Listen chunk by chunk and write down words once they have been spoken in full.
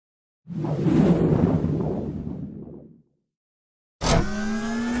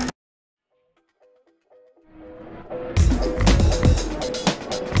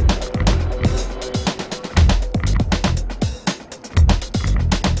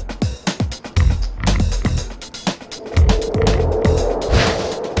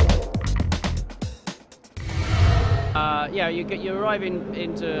Yeah, you arrive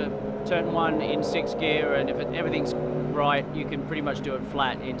into turn 1 in 6th gear, and if everything's right, you can pretty much do it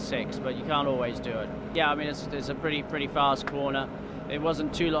flat in 6, but you can't always do it. Yeah, I mean, it's a pretty fast corner. It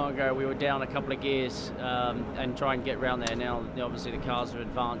wasn't too long ago we were down a couple of gears and try and get around there. Now, obviously, the cars have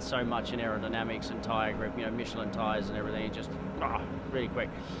advanced so much in aerodynamics and tyre grip, you know, Michelin tyres and everything, just really quick.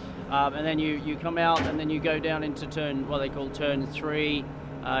 And then you come out, and then you go down into what they call turn 3,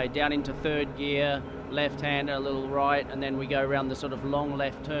 down into 3rd gear, left-hander, a little right, and then we go around the sort of long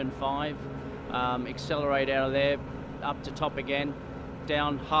left turn 5, accelerate out of there, up to top again,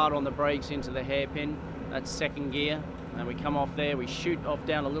 down hard on the brakes into the hairpin, that's 2nd gear, and we come off there, we shoot off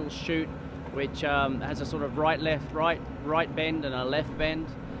down a little chute, which has a sort of right bend and a left bend,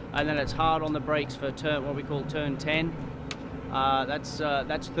 and then it's hard on the brakes for what we call turn 10. That's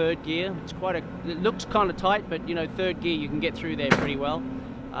 3rd gear. It looks kind of tight, but you know, 3rd gear you can get through there pretty well.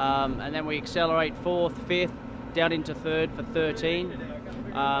 And then we accelerate 4th, 5th, down into 3rd for 13.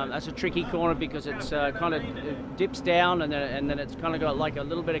 That's a tricky corner because it's kind of dips down, and then it's kind of got like a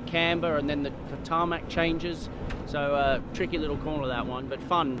little bit of camber, and then the tarmac changes. So tricky little corner, that one, but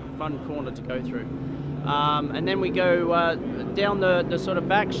fun corner to go through. And then we go down the sort of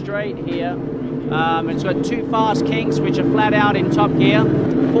back straight here. It's got 2 fast kinks which are flat out in top gear,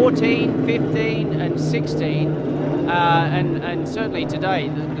 14, 15 and 16. And certainly today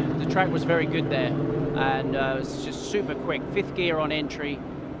the track was very good there, and it's just super quick. 5th gear on entry,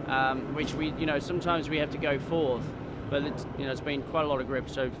 which we, you know, sometimes we have to go 4th, but it's been quite a lot of grip.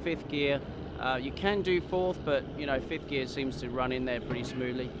 So 5th gear, you can do 4th, but you know, 5th gear seems to run in there pretty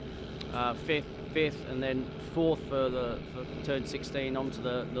smoothly. 5th, and then 4th for turn 16 onto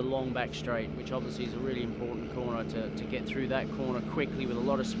the long back straight, which obviously is a really important corner to get through that corner quickly with a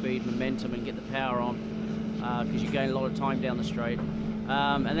lot of speed, momentum, and get the power on, because you gain a lot of time down the straight.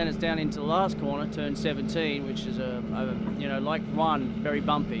 And then it's down into the last corner, turn 17, which is you know, like very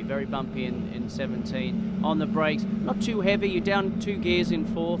bumpy in 17. On the brakes, not too heavy. You're down 2 gears in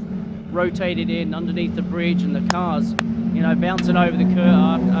 4th, rotated in underneath the bridge, and the cars, you know, bouncing over the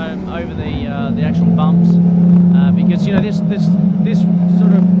curve, over the actual bumps, because you know, this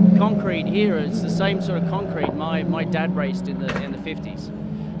sort of concrete here is the same sort of concrete my dad raced in the 50s.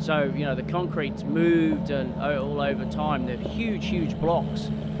 So you know, the concrete's moved and all over time. They're huge blocks.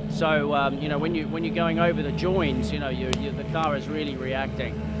 So you know, when you're going over the joins, you know, the car is really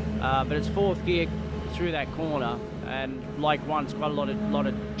reacting. But it's 4th gear through that corner, and like it's quite a lot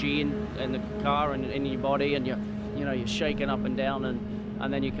of G in the car and in your body, and you're shaking up and down,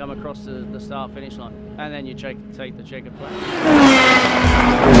 and then you come across the start finish line, and then you take the checkered flag.